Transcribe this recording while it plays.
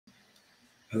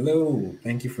Hello,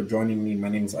 thank you for joining me. My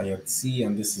name is Ayatsi,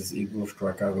 and this is Eagle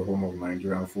Striker, the home of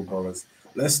Nigerian footballers.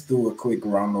 Let's do a quick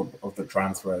roundup of the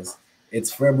transfers.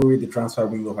 It's February, the transfer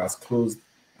window has closed,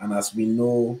 and as we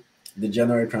know, the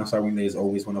January transfer window is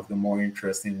always one of the more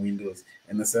interesting windows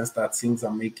in the sense that teams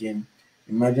are making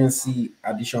emergency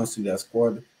additions to their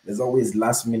squad. There's always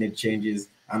last minute changes,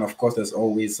 and of course, there's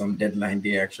always some deadline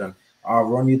day action. I'll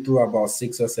run you through about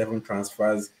 6 or 7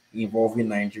 transfers involving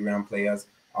Nigerian players.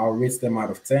 I'll rate them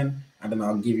out of 10, and then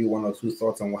I'll give you one or two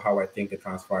thoughts on how I think the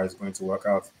transfer is going to work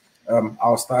out.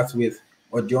 I'll start with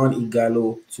Odion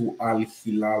Ighalo to Al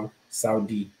Hilal,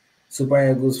 Saudi.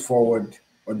 Super Eagles forward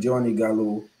Odion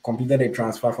Ighalo completed a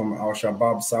transfer from Al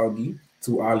Shabab, Saudi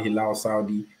to Al Hilal,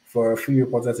 Saudi for a fee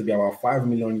reported to be about 5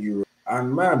 million euros.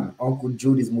 And man, Uncle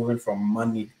Jude is moving from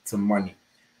money to money.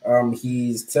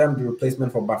 He's termed the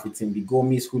replacement for Bafitin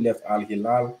Gomis, who left Al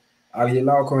Hilal. Al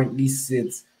Hilal currently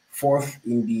sits fourth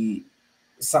in the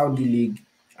Saudi League,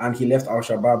 and he left Al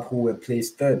Shabab, who were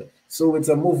placed third. So it's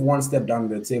a move one step down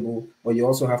the table, but you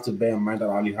also have to bear in mind that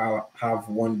Al Hilal have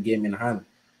one game in hand.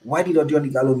 Why did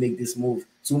Odion Ighalo make this move?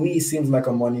 To me, it seems like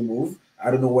a money move. I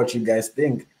don't know what you guys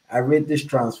think. I rate this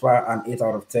transfer an 8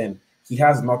 out of 10. He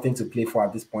has nothing to play for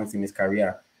at this point in his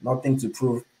career, nothing to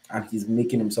prove, and he's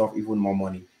making himself even more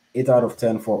money. 8 out of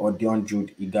 10 for Odion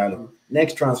Jude Ighalo.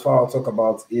 Next transfer I'll talk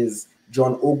about is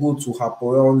John Ogu to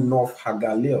Hapoel North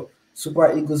HaGalil.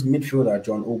 Super Eagles midfielder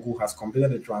John Ogu has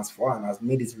completed the transfer and has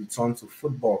made his return to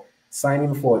football,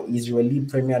 signing for Israeli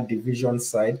Premier Division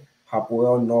side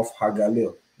Hapoel North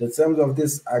HaGalil. The terms of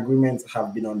this agreement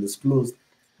have been undisclosed,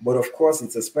 but of course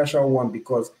it's a special one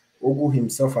because Ogu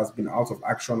himself has been out of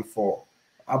action for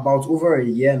about over a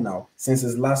year now since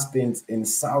his last stint in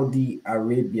Saudi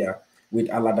Arabia with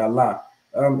Aladalah.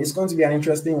 It's going to be an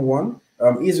interesting one.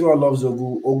 Israel loves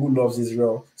Ogu, Ogu loves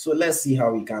Israel. So let's see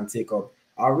how he can take up.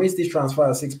 I'll rate this transfer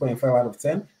at 6.5 out of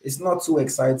 10. It's not too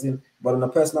exciting, but on a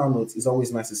personal note, it's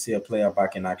always nice to see a player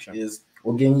back in action. Is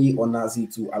Ogenyi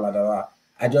Onazi to Aladalah.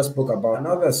 I just spoke about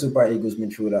another Super Eagles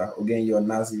midfielder, Ogenyi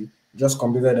Onazi, just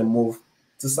completed a move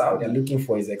to Saudi. They're looking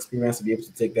for his experience to be able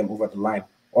to take them over the line.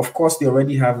 Of course, they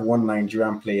already have one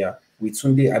Nigerian player with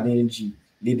Tunde Adeniji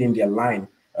leading their line.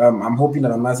 I'm hoping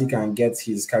that Onazi can get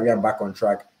his career back on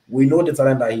track. We know the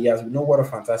talent that he has. We know what a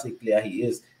fantastic player he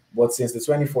is. But since the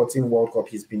 2014 World Cup,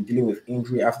 he's been dealing with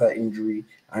injury after injury,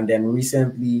 and then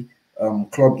recently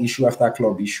club issue after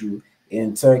club issue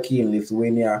in Turkey and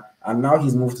Lithuania, and now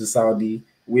he's moved to Saudi.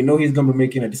 We know he's going to be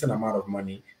making a decent amount of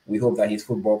money. We hope that his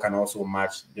football can also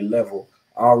match the level.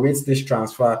 I'll rate this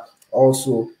transfer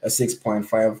also a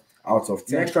 6.5 out of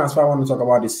 10. Next transfer I want to talk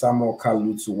about is Samuel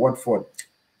Kalu to Watford.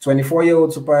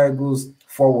 24-year-old Super Eagles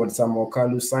forward Samuel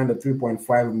Kalu signed a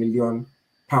 £3.5 million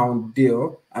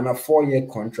deal and a 4-year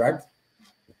contract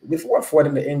with Watford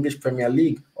in the English Premier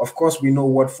League. Of course, we know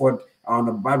Watford are on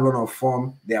a bad run of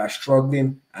form. They are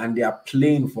struggling and they are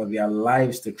playing for their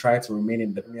lives to try to remain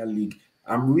in the Premier League.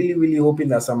 I'm really, really hoping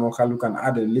that Samuel Kalu can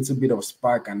add a little bit of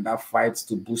spark and that fight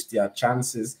to boost their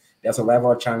chances, their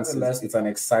survival chances. It's an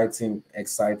exciting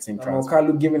transfer. Samuel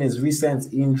Kalu, given his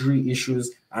recent injury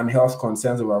issues and health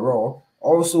concerns overall,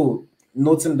 also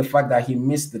noting the fact that he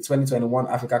missed the 2021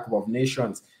 Africa Cup of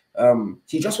Nations,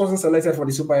 he just wasn't selected for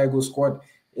the Super Eagles squad.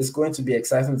 It's going to be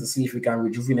exciting to see if he can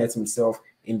rejuvenate himself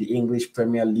in the English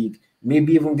Premier League,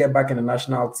 maybe even get back in the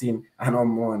national team, and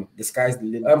on the sky's the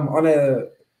limit. On a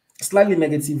slightly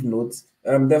negative note,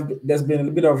 there's been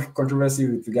a bit of controversy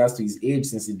with regards to his age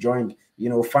since he joined. You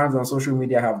know, fans on social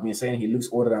media have been saying he looks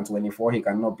older than 24. He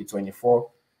cannot be 24,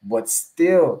 but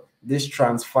still, this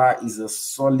transfer is a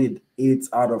solid 8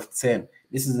 out of 10.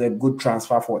 This is a good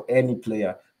transfer for any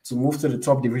player to move to the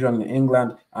top division in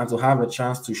England and to have a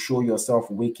chance to show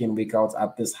yourself week in, week out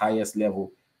at this highest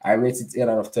level. I rate it 8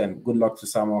 out of 10. Good luck to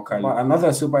Samuel Kalu.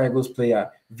 Another Super Eagles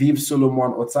player,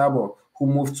 Solomon-Otabor, who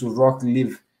moved to Rukh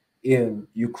in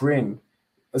Ukraine.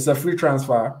 It's a free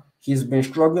transfer. He's been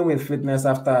struggling with fitness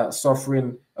after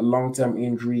suffering a long-term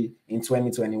injury in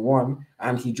 2021,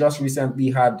 and he just recently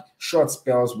had short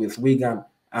spells with Wigan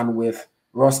and with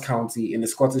Ross County in the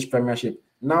Scottish Premiership.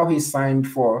 Now he's signed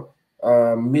for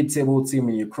a mid-table team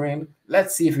in Ukraine.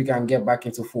 Let's see if we can get back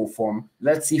into full form.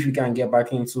 Let's see if we can get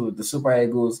back into the Super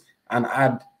Eagles and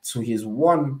add to his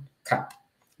one cap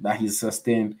that he's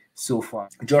sustained so far.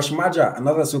 Josh Maja,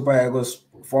 another Super Eagles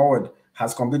forward,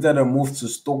 has completed a move to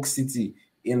Stoke City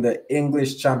in the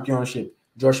English Championship.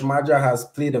 Josh Maja has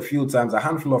played a few times, a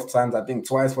handful of times, I think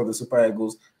twice for the Super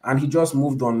Eagles, and he just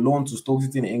moved on loan to Stoke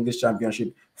City in the English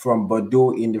Championship from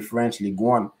Bordeaux in the French Ligue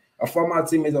 1. A former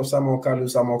teammate of Samuel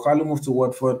Kalu moved to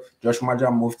Watford, Josh Maja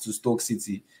moved to Stoke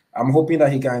City. I'm hoping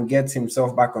that he can get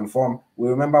himself back on form. We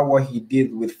remember what he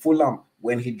did with Fulham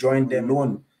when he joined them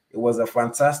loan. It was a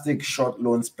fantastic short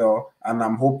loan spell, and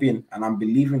I'm hoping and I'm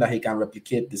believing that he can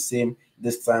replicate the same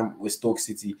this time with Stoke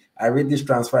City. I rate this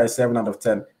transfer as 7 out of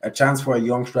 10. A chance for a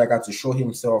young striker to show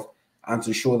himself and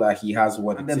to show that he has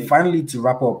what. And then finally, to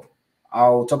wrap up,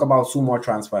 I'll talk about 2 more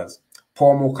transfers.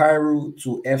 Paul Mukairu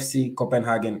to FC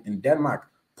Copenhagen in Denmark.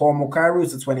 Paul Mukairu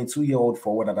is a 22-year-old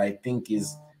forward that I think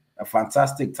is a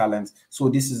fantastic talent. So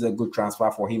this is a good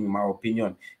transfer for him, in my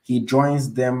opinion. He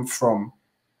joins them from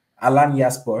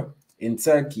Alanyaspor in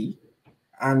Turkey.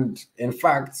 And in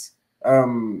fact,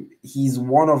 he's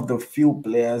one of the few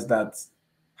players that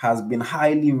has been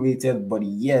highly rated, but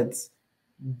yet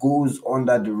goes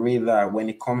under the radar when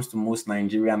it comes to most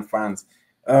Nigerian fans.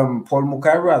 Paul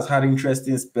Mukairu has had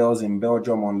interesting spells in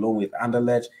Belgium on loan with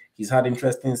Anderlecht. He's had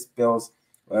interesting spells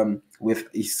with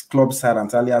his club side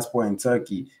Antalyaspor in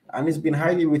Turkey, and he's been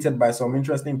highly rated by some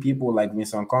interesting people like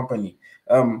Vincent Kompany.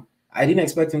 I didn't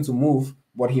expect him to move,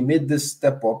 but he made this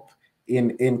step up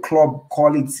in club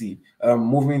quality,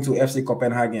 moving to FC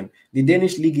Copenhagen. The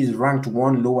Danish league is ranked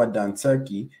 1 lower than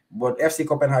Turkey, but FC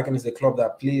Copenhagen is a club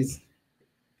that plays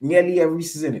nearly every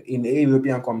season in a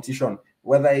European competition,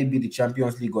 whether it be the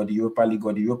Champions League or the Europa League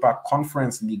or the Europa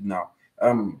Conference League now.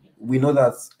 We know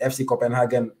that FC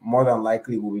Copenhagen more than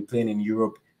likely will be playing in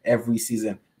Europe every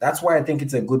season. That's why I think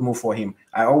it's a good move for him.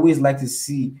 I always like to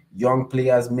see young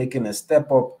players making a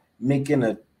step up, making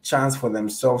a chance for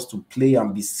themselves to play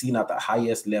and be seen at the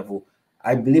highest level.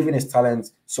 I believe in his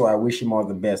talent, so I wish him all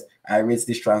the best. I rate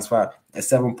this transfer a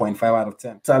 7.5 out of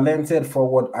 10. Talented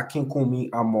forward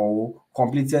Akinkunmi Amoo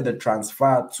completed the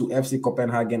transfer to FC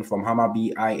Copenhagen from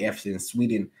Hammarby IF in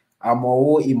Sweden.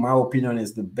 Amoo, in my opinion,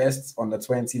 is the best under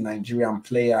 20 Nigerian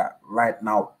player right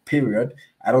now, period.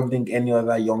 I don't think any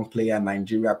other young player in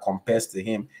Nigeria compares to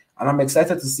him. And I'm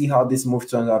excited to see how this move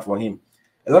turns out for him.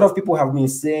 A lot of people have been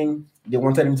saying they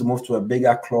wanted him to move to a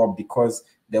bigger club because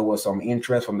there was some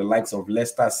interest from the likes of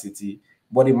Leicester City.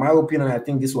 But in my opinion, I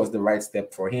think this was the right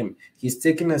step for him. He's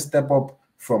taken a step up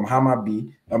from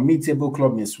Hammarby, a mid-table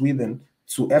club in Sweden,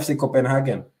 to FC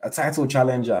Copenhagen, a title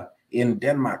challenger in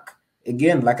Denmark.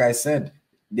 Again, like I said,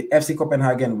 the FC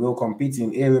Copenhagen will compete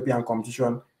in European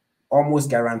competition almost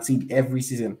guaranteed every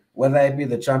season, whether it be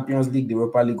the Champions League, the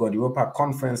Europa League, or the Europa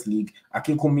Conference League.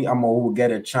 Akinkunmi Amoo will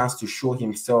get a chance to show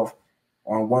himself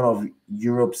on one of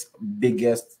Europe's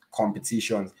biggest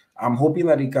competitions. I'm hoping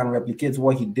that he can replicate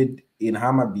what he did in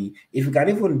Hammarby. If he can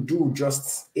even do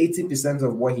just 80%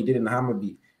 of what he did in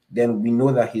Hammarby, then we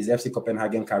know that his FC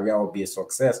Copenhagen career will be a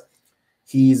success.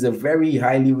 He is a very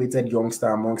highly rated youngster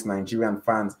amongst Nigerian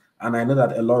fans, and I know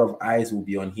that a lot of eyes will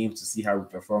be on him to see how he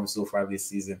performs so far this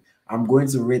season. I'm going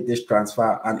to rate this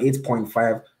transfer an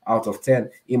 8.5 out of 10.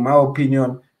 In my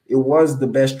opinion, it was the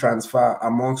best transfer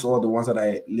amongst all the ones that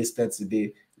I listed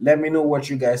today. Let me know what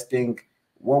you guys think.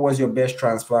 What was your best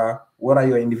transfer? What are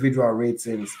your individual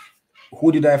ratings?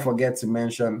 Who did I forget to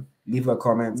mention? Leave a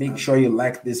comment. Make sure you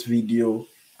like this video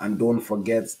and don't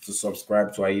forget to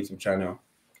subscribe to our YouTube channel.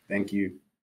 Thank you.